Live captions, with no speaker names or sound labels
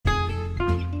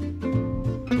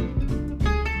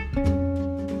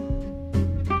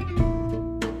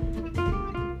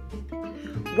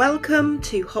Welcome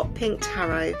to Hot Pink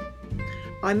Tarot.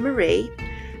 I'm Marie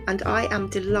and I am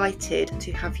delighted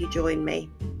to have you join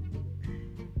me.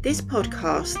 This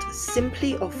podcast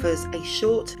simply offers a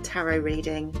short tarot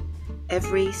reading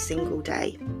every single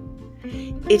day.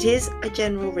 It is a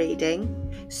general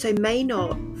reading, so may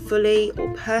not fully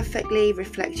or perfectly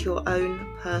reflect your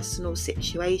own personal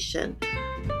situation,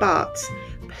 but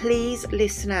please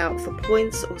listen out for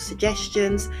points or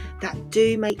suggestions that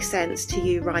do make sense to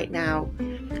you right now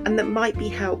and that might be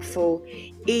helpful,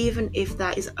 even if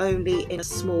that is only in a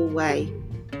small way.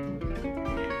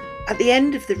 At the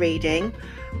end of the reading,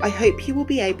 I hope you will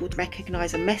be able to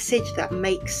recognise a message that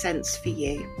makes sense for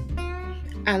you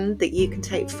and that you can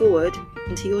take forward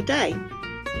into your day.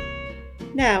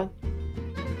 Now,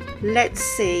 let's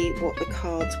see what the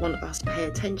cards want us to pay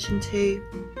attention to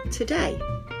today.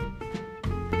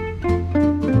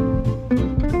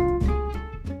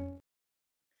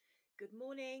 Good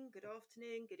morning, good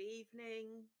afternoon, good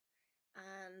evening,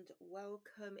 and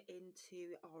welcome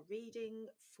into our reading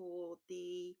for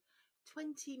the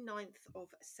 29th of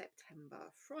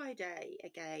September, Friday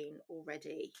again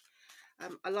already.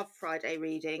 I love Friday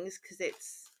readings because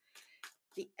it's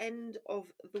the end of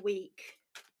the week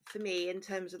for me in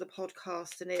terms of the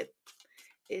podcast, and it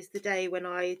is the day when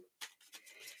I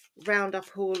round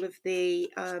up all of the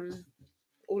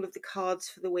cards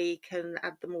for the week and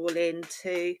add them all in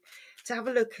to have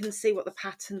a look and see what the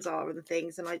patterns are and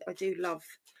things. And I do love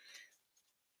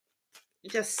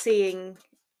just seeing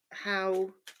how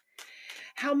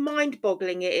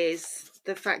mind-boggling it is,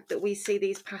 the fact that we see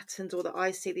these patterns, or that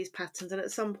I see these patterns. And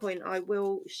at some point I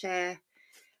will share,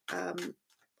 I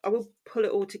will pull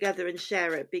it all together and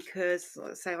share it, because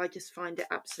like I say, I just find it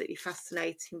absolutely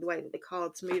fascinating the way that the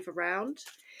cards move around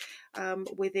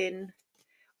within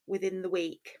the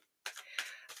week.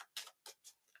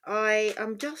 I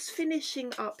am just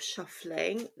finishing up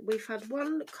shuffling. We've had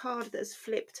one card that's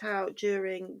flipped out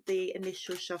during the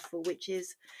initial shuffle, which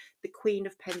is the Queen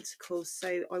of Pentacles.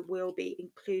 So I will be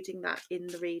including that in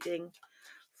the reading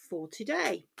for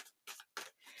today.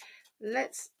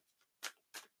 Let's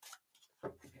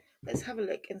have a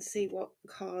look and see what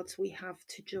cards we have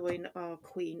to join our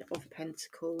Queen of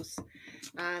Pentacles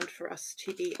and for us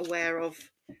to be aware of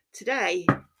today.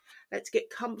 Let's get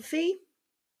comfy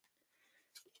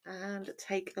and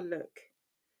take a look.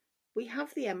 We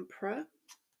have the Emperor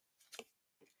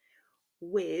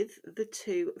with the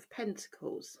Two of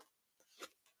Pentacles,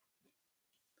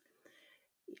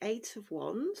 the Eight of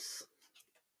Wands,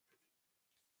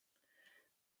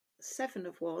 Seven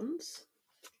of Wands,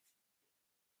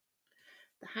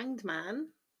 the Hanged Man,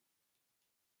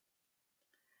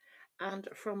 and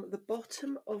from the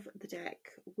bottom of the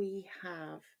deck we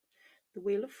have the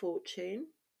Wheel of Fortune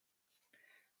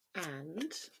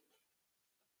and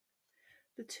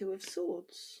the Two of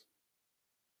Swords.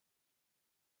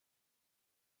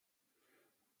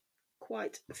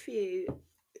 Quite a few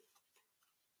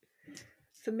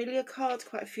familiar cards,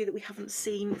 quite a few that we haven't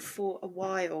seen for a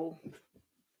while.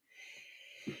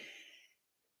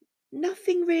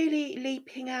 Nothing really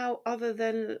leaping out other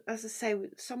than, as I say,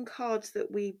 some cards that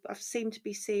I've seemed to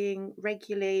be seeing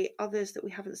regularly, others that we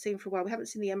haven't seen for a while. We haven't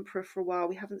seen the Emperor for a while.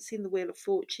 We haven't seen the Wheel of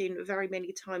Fortune very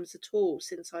many times at all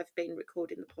since I've been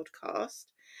recording the podcast.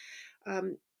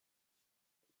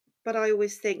 But I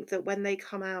always think that when they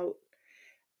come out,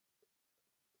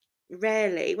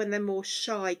 rarely, when they're more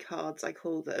shy cards, I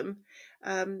call them,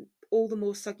 all the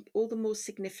more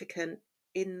significant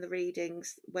in the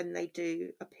readings when they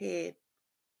do appear.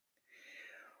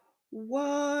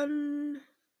 1,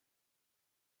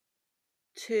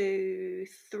 2,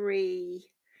 3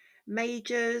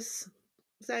 majors,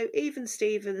 so even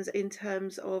Stevens in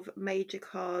terms of major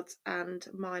cards and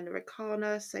minor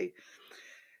arcana. So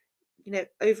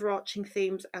overarching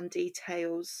themes and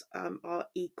details are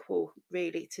equal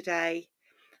really today,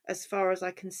 as far as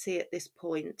I can see at this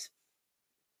point.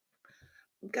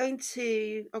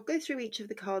 I'll go through each of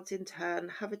the cards in turn,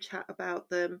 have a chat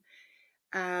about them,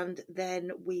 and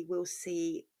then we will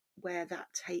see where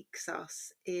that takes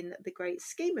us in the great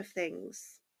scheme of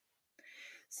things.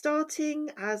 Starting,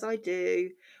 as I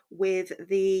do, with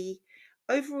the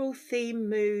overall theme,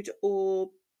 mood,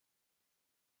 or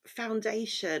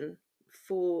foundation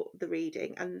for the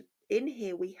reading. And in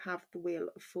here we have the Wheel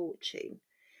of Fortune.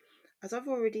 As I've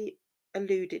already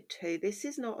alluded to, this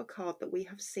is not a card that we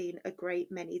have seen a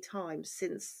great many times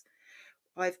since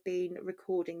I've been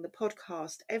recording the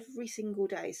podcast every single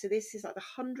day. So this is like the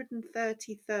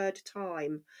 133rd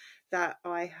time that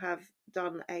I have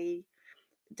done a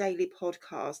daily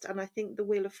podcast, and I think the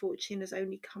Wheel of Fortune has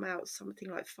only come out something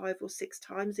like 5 or 6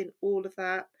 times in all of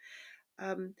that.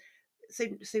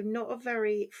 so not a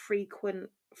very frequent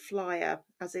flyer,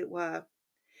 as it were.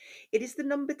 It is the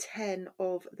number 10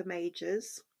 of the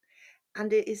majors,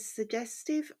 and it is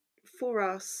suggestive for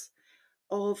us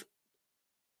of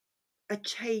a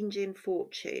change in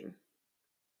fortune,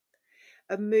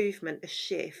 a movement, a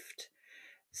shift,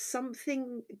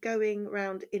 something going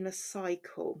round in a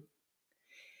cycle.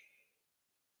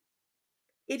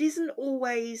 It isn't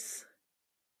always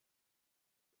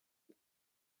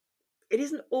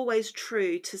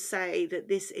true to say that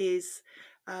this is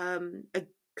a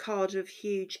card of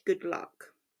huge good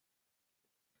luck.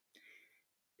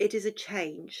 It is a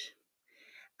change,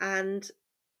 and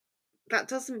that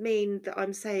doesn't mean that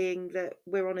I'm saying that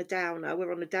we're on a downer,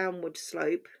 we're on a downward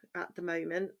slope at the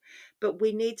moment, but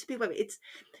we need to be aware.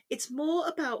 It's more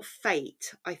about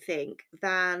fate, I think,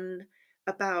 than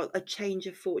about a change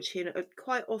of fortune.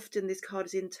 Quite often this card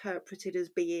is interpreted as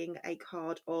being a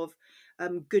card of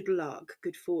good luck,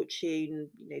 good fortune,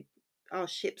 our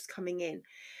ships coming in.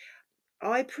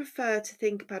 I prefer to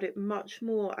think about it much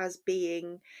more as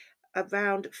being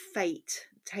around fate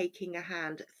taking a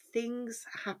hand, things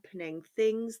happening,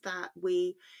 things that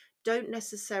we don't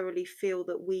necessarily feel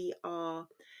that we are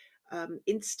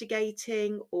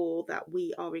instigating or that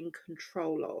we are in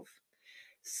control of.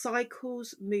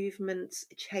 Cycles, movements,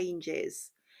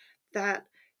 changes that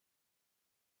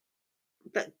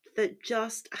that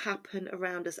just happen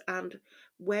around us, and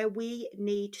where we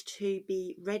need to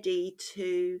be ready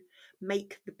to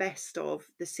make the best of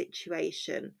the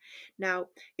situation. Now,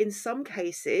 in some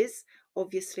cases,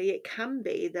 obviously it can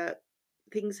be that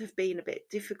things have been a bit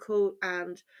difficult,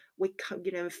 and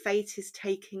fate is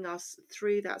taking us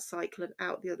through that cycle and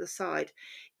out the other side.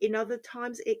 In other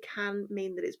times it can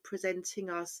mean that it's presenting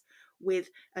us with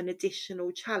an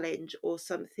additional challenge or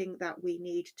something that we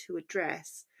need to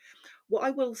address. What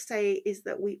I will say is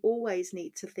that we always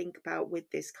need to think about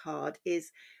with this card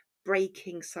is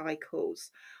breaking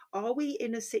cycles. Are we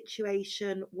in a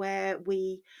situation where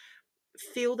we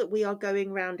feel that we are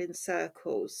going round in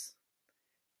circles?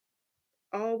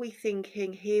 Are we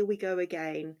thinking, here we go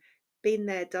again, been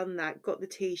there, done that, got the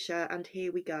t-shirt, and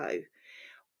here we go?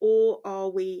 Or are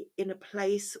we in a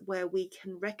place where we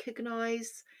can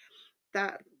recognize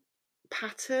that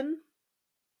pattern?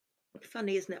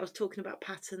 Funny, isn't it? I was talking about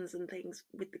patterns and things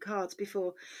with the cards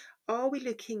before. Are we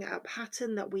looking at a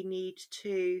pattern that we need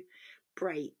to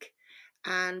break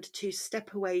and to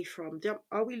step away from?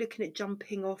 Are we looking at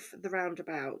jumping off the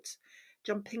roundabout,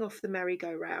 jumping off the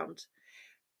merry-go-round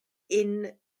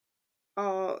in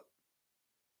our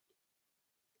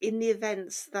in the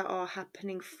events that are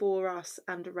happening for us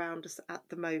and around us at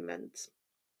the moment?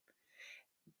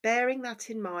 Bearing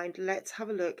that in mind, let's have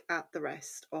a look at the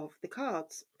rest of the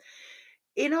cards.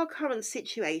 In our current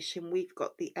situation, we've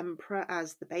got the Emperor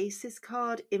as the basis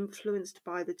card, influenced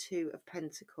by the Two of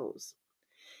Pentacles.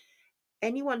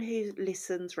 Anyone who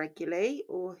listens regularly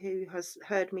or who has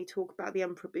heard me talk about the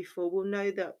Emperor before will know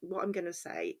that what I'm going to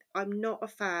say, I'm not a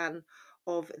fan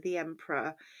of the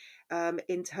Emperor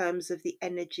in terms of the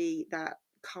energy that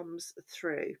comes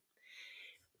through.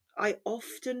 I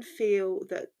often feel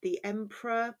that the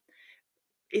Emperor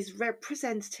is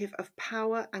representative of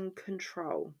power and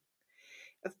control,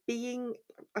 of being,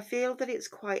 I feel that it's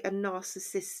quite a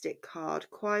narcissistic card,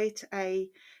 quite a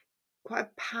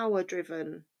power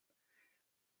driven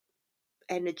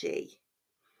energy.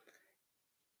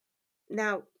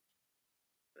 Now,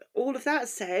 all of that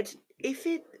said, if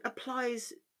it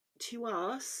applies to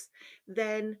us,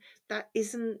 then that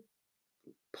isn't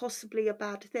possibly a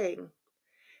bad thing.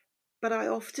 But I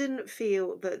often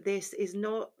feel that this is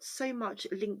not so much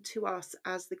linked to us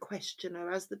as the questioner,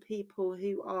 as the people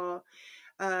who are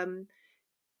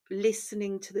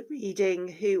listening to the reading,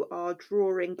 who are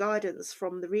drawing guidance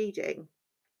from the reading.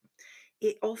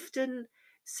 It often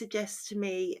suggests to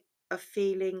me a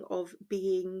feeling of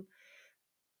being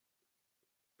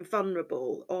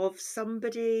vulnerable, of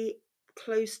somebody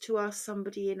close to us,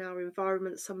 somebody in our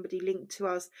environment, somebody linked to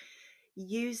us,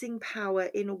 using power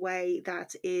in a way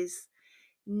that is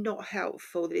not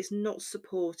helpful, that is not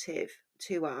supportive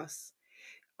to us.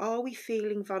 Are we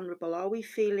feeling vulnerable? Are we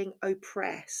feeling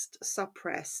oppressed,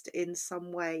 suppressed in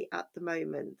some way at the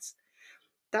moment?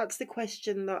 That's the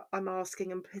question that I'm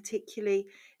asking, and particularly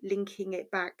linking it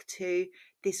back to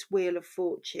this Wheel of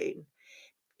Fortune.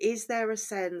 Is there a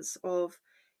sense of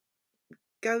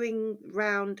going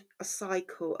round a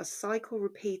cycle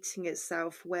repeating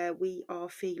itself, where we are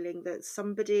feeling that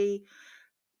somebody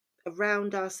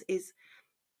around us is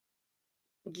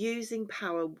using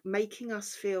power, making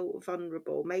us feel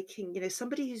vulnerable, making,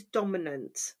 somebody who's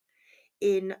dominant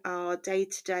in our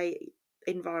day-to-day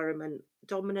environment,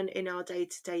 dominant in our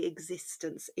day-to-day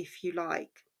existence, if you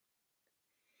like.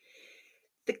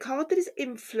 The card that is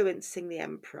influencing the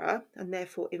Emperor and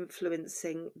therefore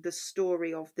influencing the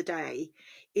story of the day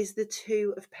is the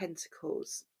Two of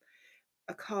Pentacles,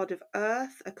 a card of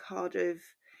earth, a card of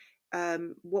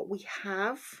what we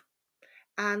have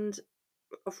and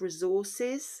of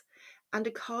resources, and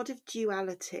a card of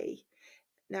duality.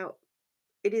 Now,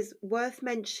 it is worth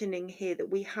mentioning here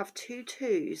that we have two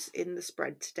twos in the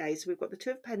spread today. So we've got the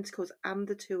Two of Pentacles and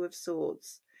the Two of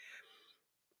Swords.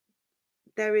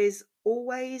 There is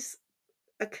always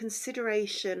a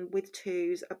consideration with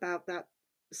twos about that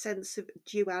sense of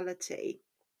duality.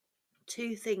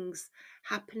 Two things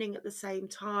happening at the same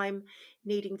time,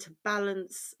 needing to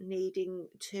balance, needing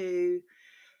to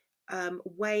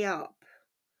weigh up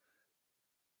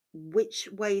which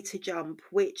way to jump,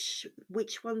 which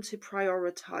one to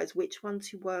prioritize, which one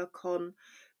to work on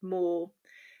more,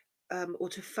 or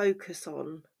to focus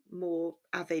on more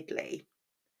avidly.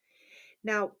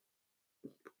 Now,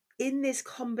 in this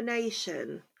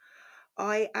combination,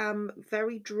 I am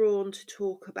very drawn to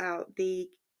talk about the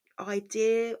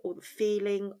idea or the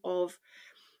feeling of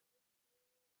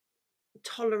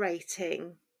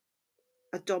tolerating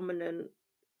a dominant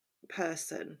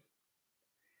person.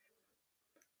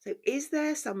 So is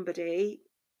there somebody,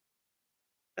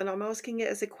 and I'm asking it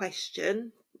as a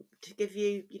question to give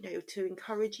you, to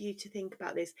encourage you to think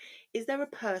about this, is there a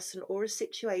person or a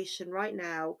situation right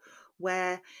now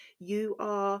where you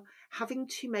are having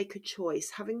to make a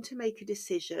choice, having to make a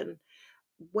decision,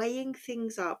 weighing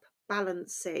things up,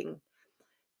 balancing,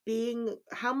 being,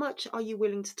 how much are you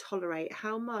willing to tolerate?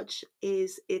 How much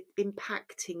is it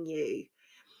impacting you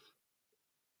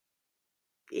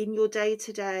in your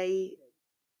day-to-day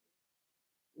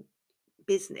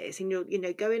business, in your,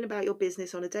 going about your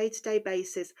business on a day-to-day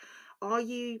basis? Are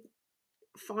you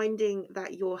finding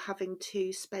that you're having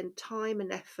to spend time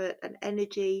and effort and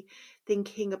energy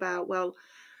thinking about, well,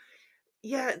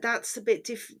 yeah, that's a bit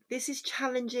this is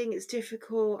challenging, it's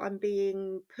difficult, I'm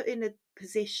being put in a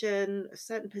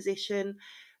certain position,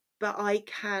 but I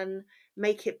can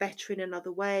make it better in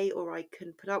another way, or I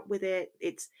can put up with it.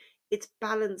 It's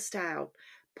balanced out,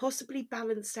 possibly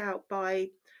balanced out by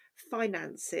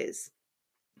finances.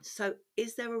 So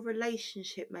is there a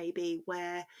relationship maybe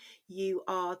where you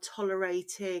are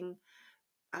tolerating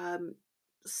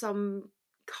some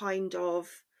kind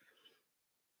of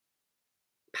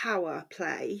power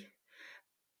play,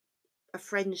 a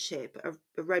friendship,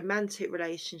 a romantic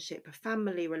relationship, a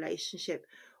family relationship,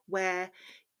 where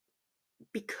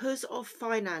because of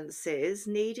finances,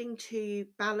 needing to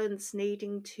balance,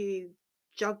 needing to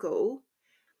juggle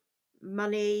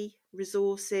money,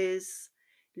 resources,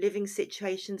 living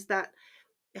situations, that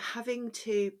having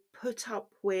to put up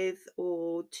with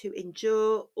or to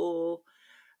endure or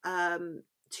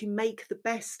to make the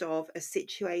best of a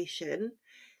situation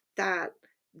that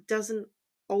doesn't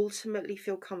ultimately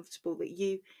feel comfortable, that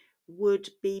you would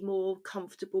be more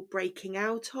comfortable breaking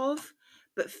out of,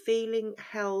 but feeling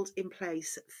held in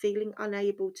place, feeling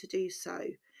unable to do so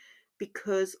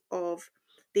because of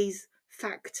these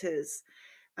factors.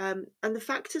 And the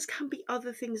factors can be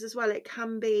other things as well. It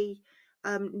can be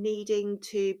needing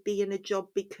to be in a job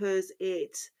because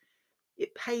it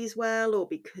pays well, or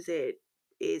because it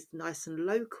is nice and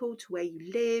local to where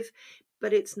you live,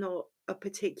 but it's not a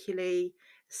particularly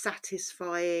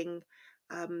satisfying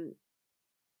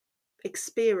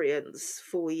experience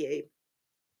for you.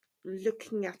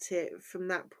 Looking at it from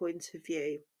that point of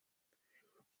view,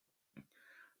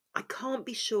 I can't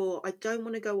be sure. I don't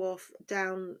want to go off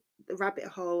down the rabbit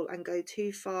hole and go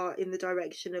too far in the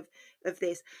direction of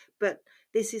this, but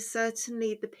this is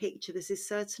certainly the picture. This is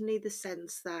certainly the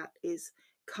sense that is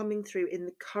coming through in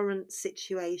the current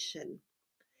situation.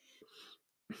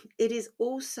 It is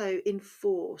also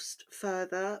enforced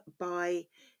further by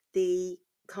the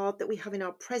card that we have in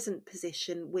our present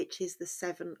position, which is the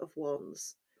Seven of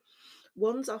Wands.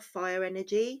 Wands are fire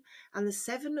energy, and the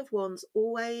Seven of Wands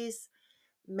always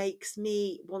makes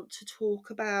me want to talk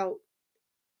about,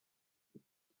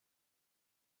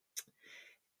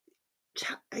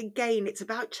 again, it's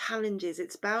about challenges,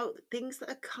 it's about things that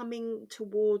are coming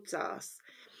towards us,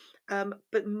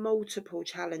 but multiple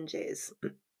challenges.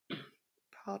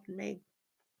 Pardon me.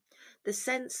 The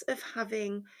sense of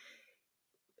having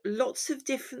lots of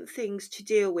different things to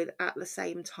deal with at the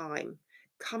same time,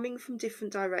 coming from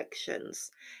different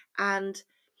directions. And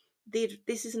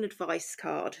this is an advice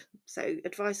card, so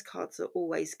advice cards are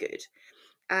always good.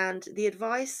 And the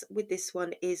advice with this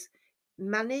one is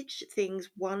manage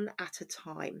things one at a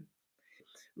time.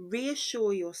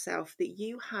 Reassure yourself that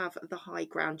you have the high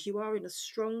ground. You are in a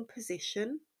strong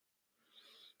position,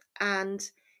 And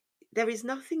there is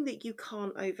nothing that you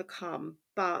can't overcome,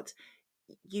 but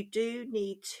you do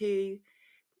need to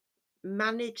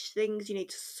manage things. You need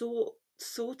to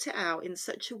sort it out in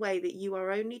such a way that you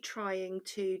are only trying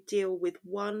to deal with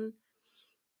one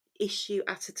issue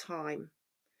at a time,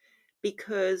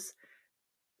 because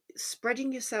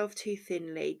spreading yourself too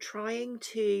thinly, trying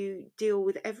to deal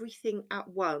with everything at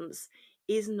once,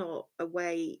 is not a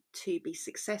way to be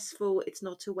successful. It's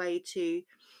not a way to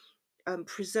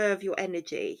preserve your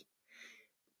energy.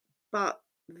 But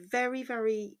very,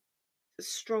 very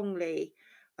strongly,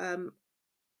 um,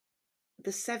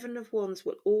 the Seven of Wands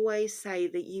will always say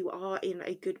that you are in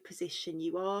a good position.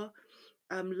 You are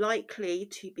likely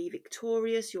to be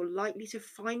victorious. You're likely to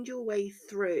find your way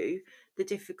through the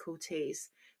difficulties,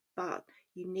 but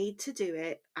you need to do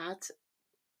it at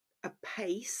a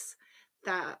pace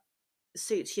that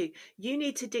suits you. You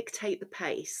need to dictate the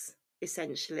pace,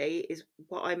 essentially, is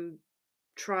what I'm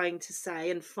trying to say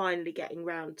and finally getting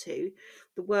round to.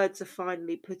 The words are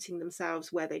finally putting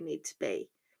themselves where they need to be.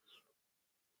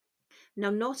 Now,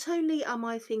 not only am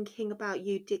I thinking about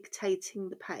you dictating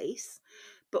the pace,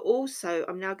 but also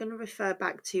I'm now going to refer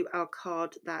back to our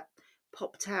card that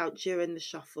popped out during the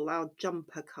shuffle, our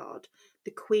jumper card,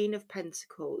 the Queen of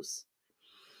Pentacles.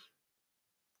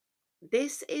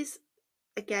 This is,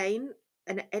 again,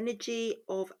 an energy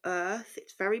of earth.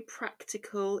 It's very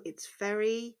practical, it's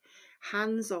very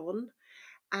hands-on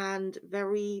and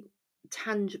very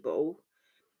tangible,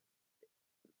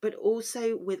 but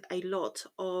also with a lot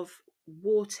of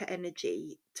water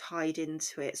energy tied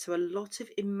into it. So a lot of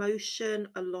emotion,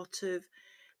 a lot of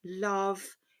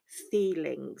love,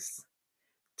 feelings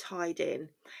tied in.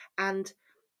 And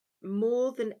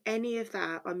more than any of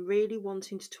that, I'm really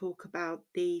wanting to talk about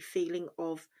the feeling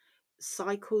of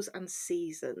cycles and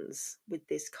seasons with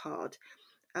this card.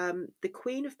 The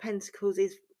Queen of Pentacles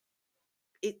is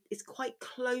quite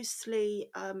closely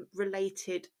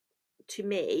related to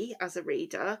me as a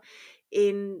reader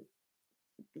in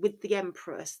with the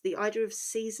Empress, the idea of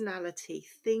seasonality,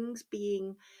 things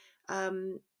being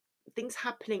things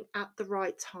happening at the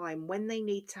right time when they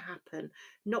need to happen,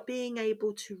 not being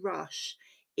able to rush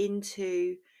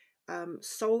into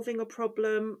solving a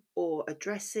problem or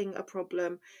addressing a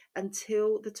problem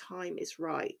until the time is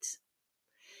right.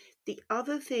 The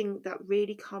other thing that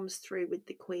really comes through with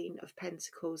the Queen of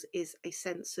Pentacles is a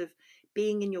sense of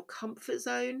being in your comfort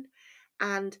zone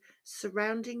and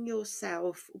surrounding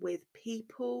yourself with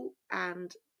people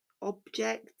and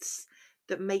objects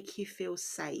that make you feel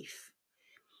safe.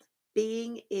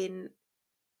 Being in,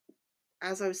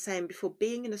 as I was saying before,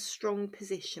 being in a strong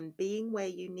position, being where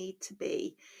you need to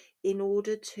be in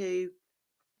order to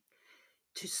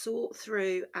sort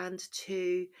through and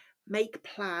to make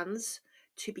plans,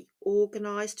 to be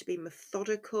organized, to be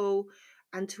methodical,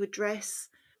 and to address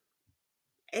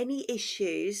any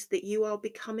issues that you are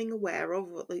becoming aware of,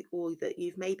 or that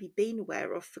you've maybe been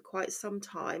aware of for quite some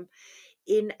time,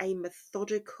 in a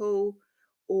methodical,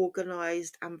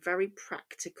 organized, and very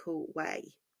practical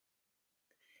way.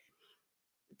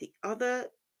 The other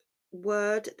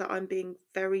word that I'm being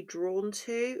very drawn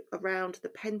to around the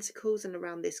Pentacles and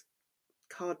around this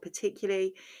card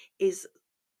particularly is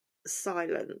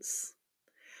silence.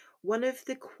 One of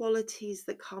the qualities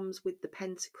that comes with the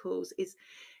Pentacles is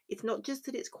it's not just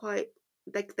that it's quite,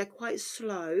 they're quite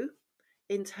slow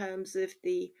in terms of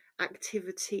the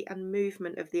activity and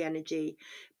movement of the energy,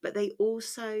 but they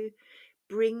also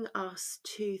bring us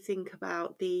to think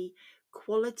about the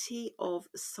quality of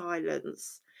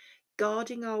silence,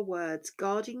 guarding our words,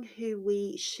 guarding who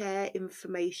we share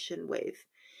information with,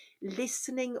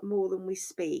 listening more than we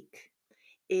speak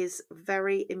is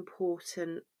very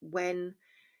important when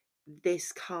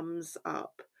this comes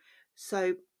up.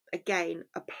 So again,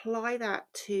 apply that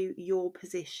to your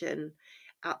position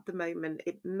at the moment.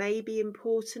 It may be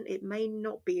important, it may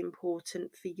not be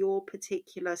important for your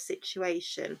particular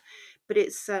situation, but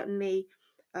it's certainly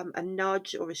a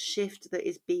nudge or a shift that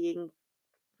is being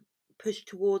pushed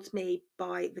towards me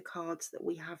by the cards that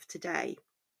we have today.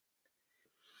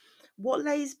 What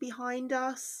lays behind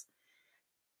us?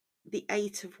 The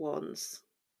Eight of Wands.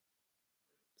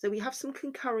 So we have some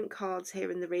concurrent cards here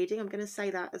in the reading. I'm going to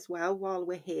say that as well while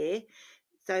we're here.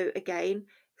 So again,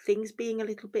 things being a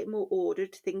little bit more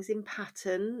ordered, things in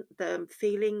pattern, them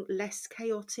feeling less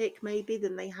chaotic maybe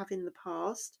than they have in the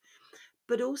past,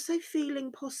 but also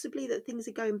feeling possibly that things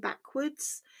are going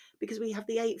backwards because we have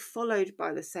the 8 followed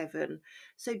by the 7.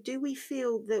 So do we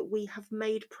feel that we have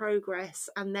made progress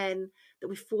and then that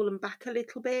we've fallen back a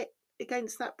little bit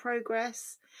against that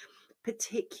progress,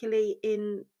 particularly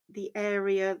in the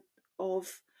area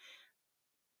of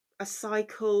a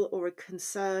cycle or a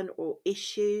concern or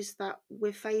issues that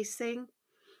we're facing.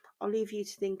 I'll leave you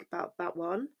to think about that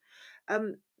one.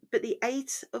 But the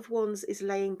Eight of Wands is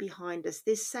laying behind us.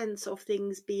 This sense of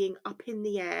things being up in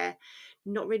the air,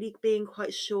 not really being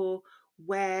quite sure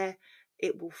where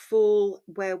it will fall,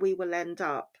 where we will end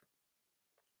up.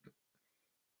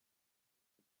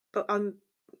 But I'm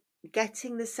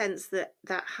getting the sense that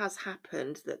that has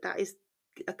happened, that is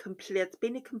it's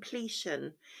been a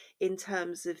completion in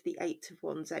terms of the Eight of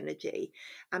Wands energy.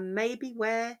 And maybe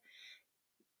where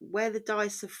the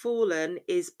dice have fallen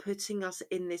is putting us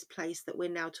in this place that we're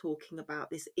now talking about,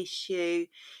 this issue,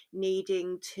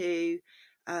 needing to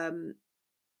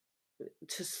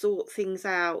sort things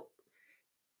out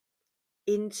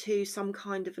into some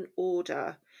kind of an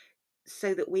order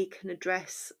so that we can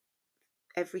address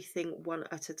everything one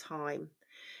at a time.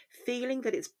 Feeling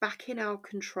that it's back in our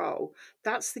control.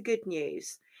 That's the good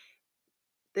news.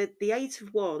 The Eight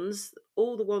of Wands,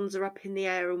 all the wands are up in the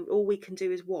air and all we can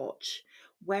do is watch.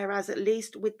 Whereas at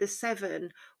least with the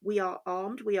Seven, we are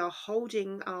armed, we are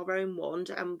holding our own wand,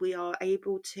 and we are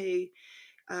able to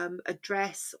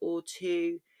address or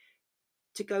to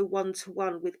go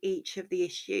one-to-one with each of the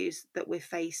issues that we're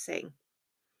facing.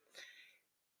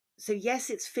 So yes,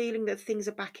 it's feeling that things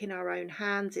are back in our own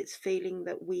hands. It's feeling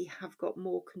that we have got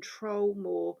more control,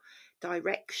 more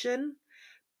direction,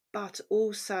 but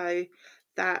also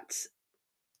that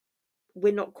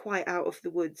we're not quite out of the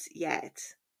woods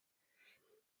yet.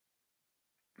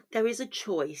 There is a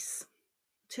choice.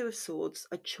 Two of Swords,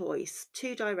 a choice,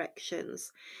 two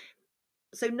directions.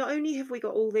 So not only have we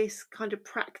got all this kind of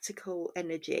practical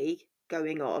energy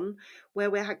going on, where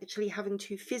we're actually having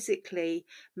to physically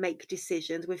make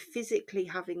decisions, we're physically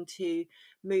having to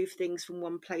move things from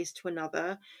one place to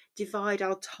another, divide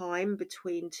our time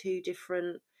between two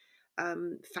different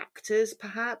factors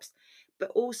perhaps, but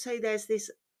also there's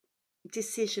this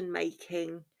decision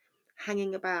making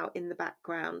hanging about in the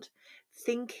background,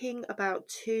 thinking about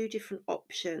two different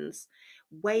options,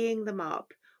 weighing them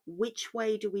up. Which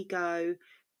way do we go?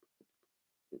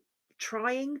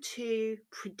 Trying to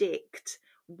predict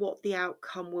what the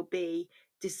outcome will be,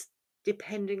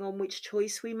 depending on which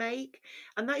choice we make.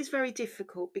 And that is very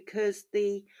difficult because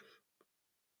the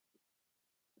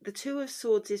Two of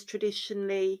Swords is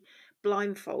traditionally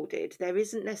blindfolded. There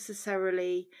isn't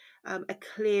necessarily a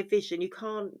clear vision. You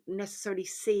can't necessarily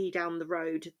see down the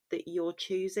road that you're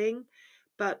choosing,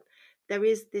 but there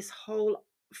is this whole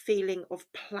feeling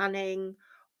of planning,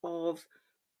 of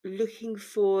looking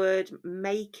forward,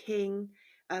 making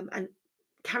and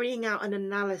carrying out an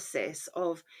analysis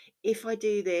of, if I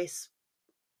do this,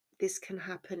 this can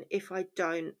happen. If I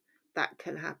don't, that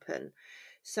can happen.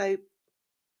 So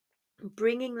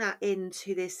bringing that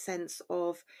into this sense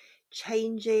of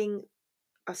changing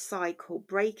a cycle,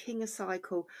 breaking a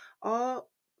cycle. Are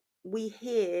we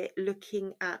here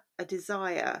looking at a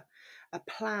desire, a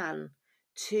plan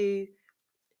to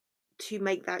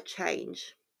make that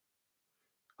change?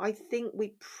 I think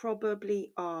we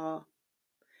probably are.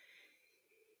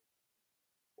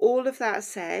 All of that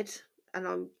said, and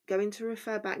I'm going to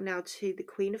refer back now to the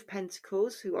Queen of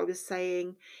Pentacles, who I was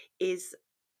saying is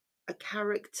a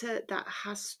character that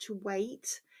has to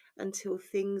wait until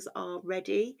things are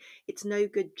ready. It's no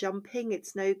good jumping,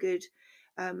 it's no good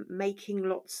making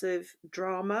lots of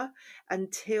drama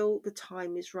until the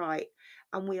time is right.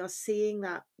 And we are seeing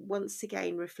that once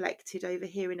again reflected over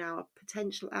here in our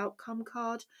potential outcome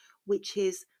card, which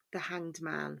is the Hanged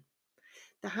Man.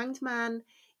 The Hanged Man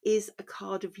is a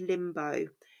card of limbo,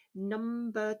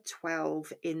 number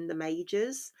 12 in the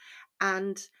majors,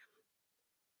 and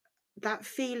that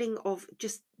feeling of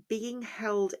just being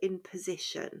held in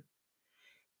position,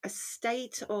 a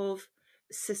state of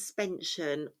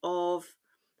suspension, of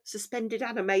suspended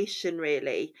animation,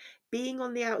 really, being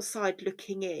on the outside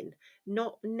looking in,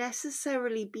 not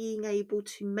necessarily being able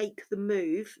to make the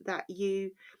move that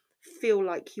you feel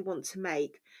like you want to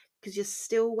make, because you're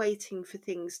still waiting for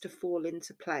things to fall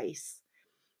into place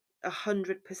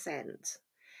 100%.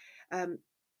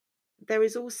 There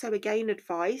is also again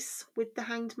advice with the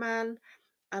Hanged Man,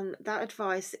 and that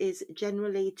advice is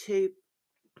generally to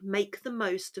make the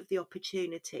most of the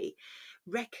opportunity.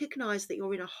 Recognize that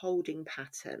you're in a holding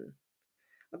pattern,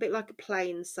 a bit like a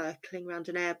plane circling around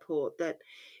an airport, that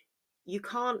you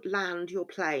can't land your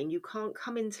plane, you can't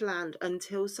come into land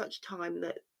until such time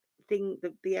that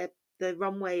the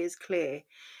runway is clear.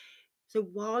 So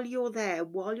while you're there,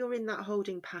 while you're in that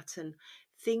holding pattern,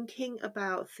 thinking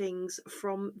about things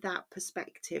from that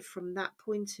perspective, from that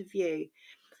point of view,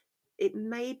 it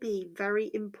may be very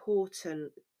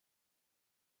important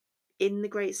in the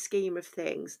great scheme of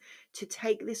things, to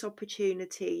take this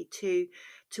opportunity to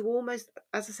almost,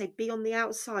 as I say, be on the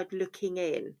outside looking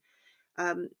in,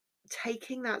 um,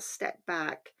 taking that step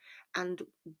back. And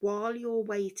while you're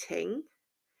waiting,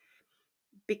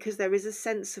 because there is a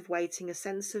sense of waiting, a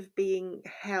sense of being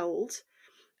held,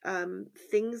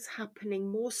 things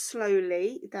happening more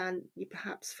slowly than you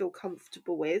perhaps feel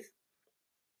comfortable with.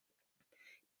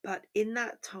 But in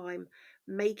that time,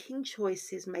 making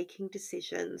choices, making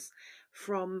decisions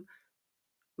from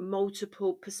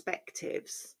multiple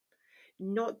perspectives,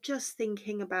 not just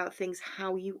thinking about things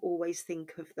how you always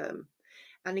think of them.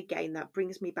 And again, that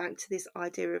brings me back to this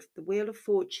idea of the Wheel of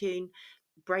Fortune,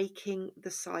 breaking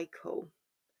the cycle.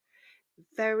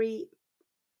 Very,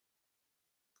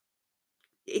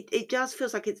 it just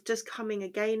feels like it's just coming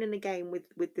again and again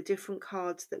with the different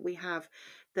cards that we have,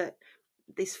 that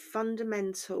this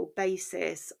fundamental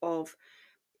basis of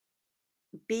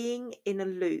being in a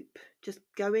loop, just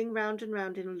going round and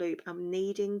round in a loop. I'm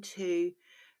needing to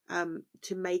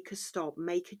make a stop,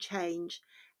 make a change,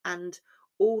 and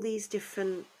all these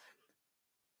different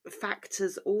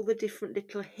factors, all the different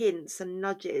little hints and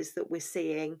nudges that we're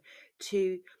seeing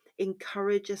to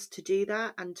encourage us to do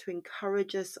that, and to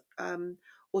encourage us,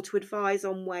 or to advise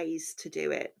on ways to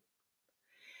do it.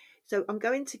 So I'm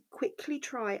going to quickly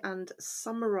try and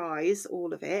summarize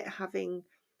all of it, having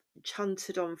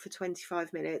chunted on for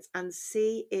 25 minutes, and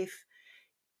see if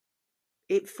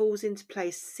it falls into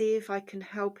place, see if I can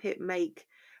help it make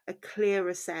a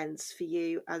clearer sense for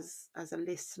you as a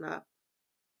listener.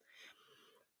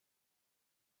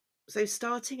 So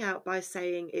starting out by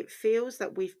saying, it feels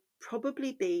that we've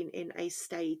probably been in a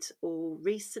state, or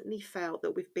recently felt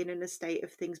that we've been in a state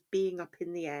of things being up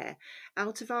in the air,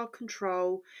 out of our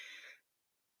control,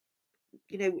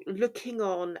 looking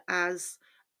on as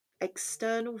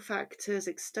external factors,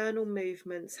 external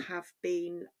movements have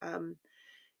been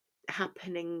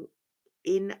happening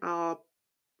in our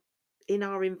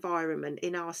environment,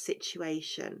 in our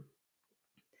situation.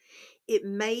 It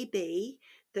may be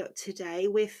that today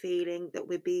we're feeling that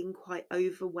we're being quite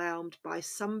overwhelmed by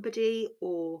somebody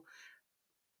or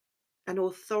an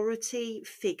authority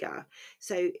figure.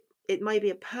 So it may be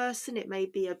a person, it may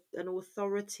be an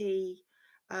authority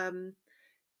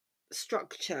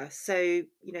structure, so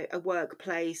a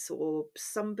workplace or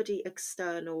somebody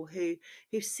external who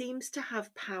seems to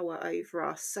have power over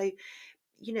us. So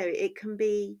it can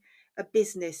be a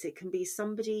business, it can be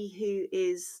somebody who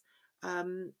is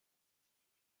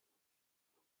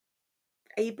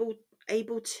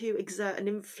able to exert an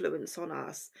influence on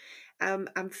us.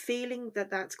 I'm feeling that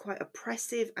that's quite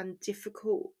oppressive and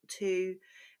difficult to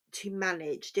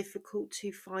manage, difficult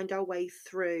to find our way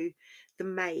through the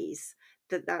maze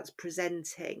that's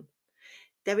presenting.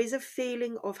 There is a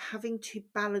feeling of having to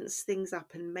balance things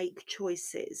up and make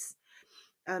choices,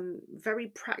 very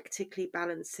practically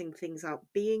balancing things up,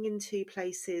 being in two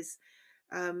places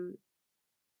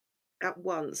at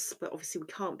once. But obviously we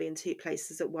can't be in two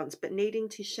places at once, but needing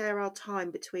to share our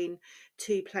time between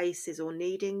two places, or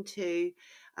needing to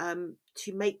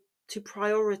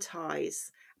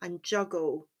prioritize and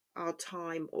juggle our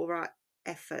time or our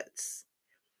efforts.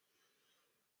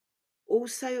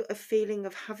 Also a feeling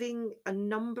of having a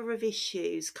number of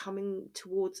issues coming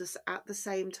towards us at the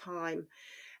same time,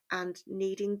 and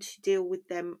needing to deal with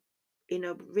them in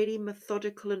a really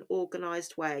methodical and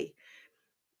organized way,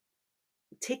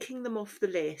 ticking them off the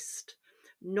list,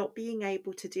 not being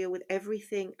able to deal with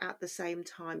everything at the same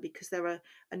time, because there are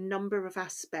a number of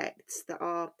aspects that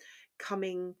are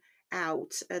coming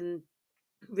out and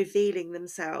revealing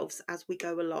themselves as we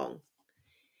go along.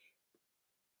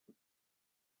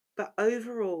 But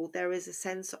overall, there is a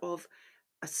sense of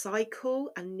a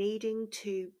cycle and needing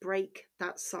to break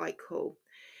that cycle.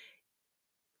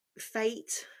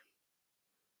 Fate,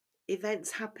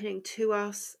 events happening to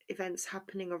us, events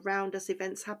happening around us,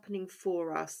 events happening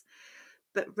for us,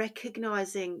 but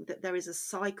recognizing that there is a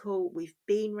cycle. We've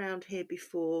been round here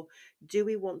before. Do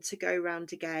we want to go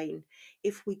round again?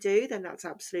 If we do, then that's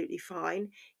absolutely fine.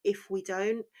 If we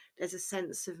don't, there's a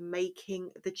sense of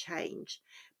making the change,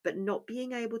 but not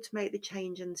being able to make the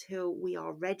change until we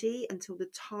are ready, until the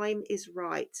time is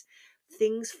right,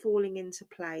 things falling into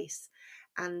place.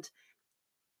 And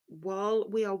while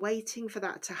we are waiting for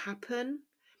that to happen,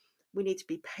 we need to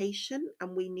be patient,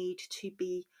 and we need to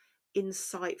be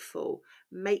insightful,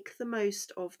 make the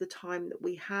most of the time that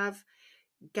we have,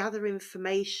 gather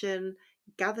information,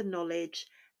 gather knowledge,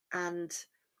 and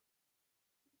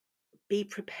be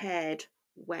prepared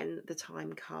when the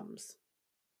time comes.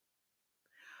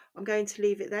 I'm going to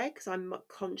leave it there because I'm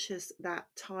conscious that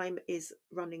time is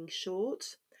running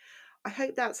short. I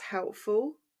hope that's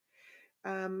helpful.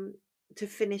 to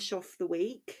finish off the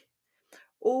week.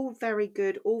 All very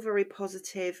good, all very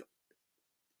positive,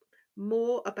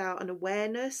 more about an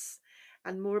awareness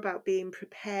and more about being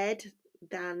prepared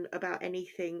than about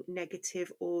anything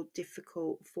negative or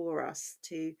difficult for us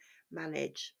to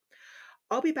manage.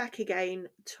 I'll be back again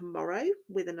tomorrow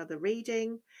with another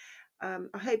reading.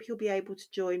 I hope you'll be able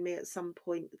to join me at some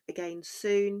point again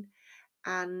soon.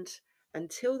 And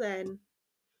until then,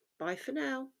 bye for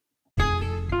now.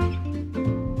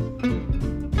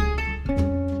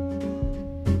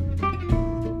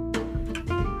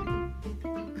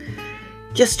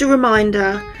 Just a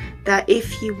reminder that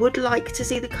if you would like to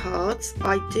see the cards,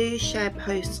 I do share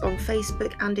posts on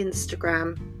Facebook and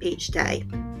Instagram each day.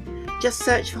 Just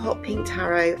search for Hot Pink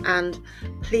Tarot, and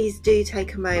please do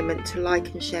take a moment to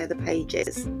like and share the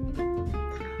pages.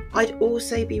 I'd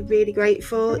also be really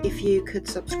grateful if you could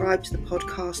subscribe to the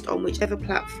podcast on whichever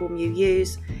platform you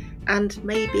use, and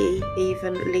maybe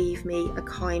even leave me a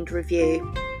kind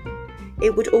review.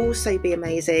 It would also be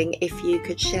amazing if you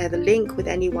could share the link with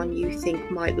anyone you think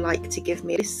might like to give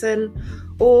me a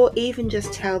listen, or even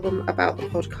just tell them about the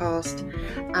podcast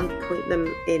and point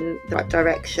them in the right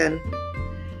direction.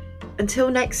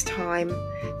 Until next time,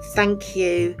 thank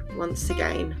you once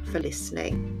again for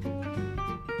listening.